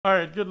All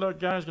right, good luck,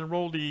 guys. Gonna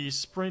roll the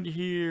sprint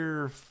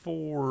here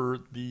for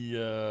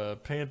the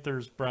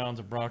Panthers, Browns,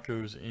 and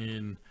Broncos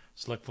in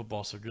select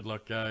football. So good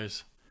luck,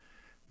 guys.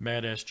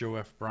 Matt S, Joe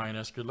F, Brian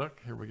S. Good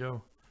luck. Here we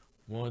go.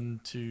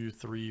 1, 2,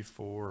 3,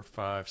 4,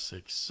 5,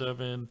 6,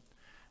 7,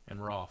 and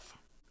we're off.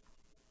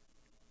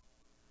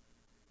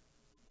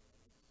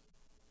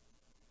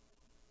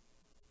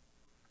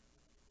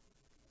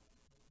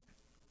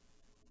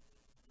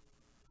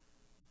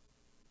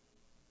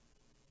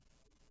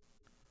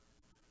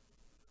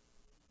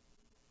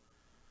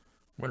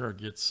 Winner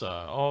gets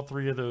all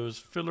three of those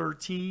filler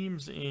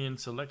teams in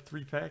select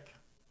 3-pack.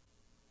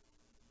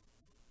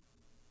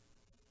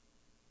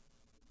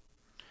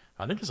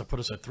 I think this will put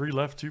us at 3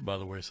 left too, by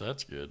the way, so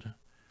that's good.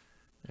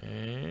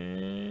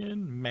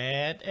 And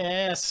Matt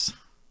S.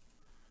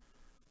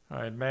 All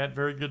right, Matt,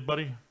 very good,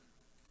 buddy.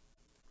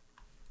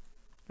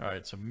 All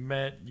right, so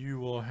Matt, you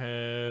will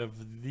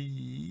have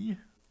the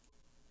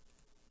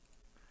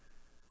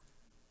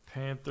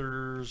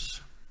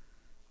Panthers,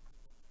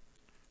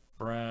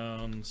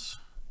 Browns,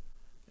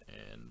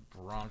 and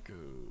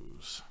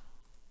Broncos.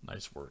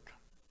 Nice work.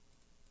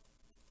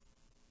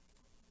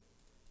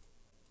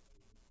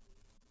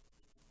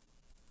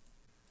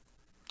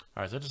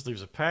 All right, that just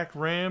leaves a pack,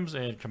 Rams,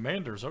 and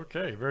Commanders.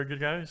 Okay, very good,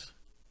 guys.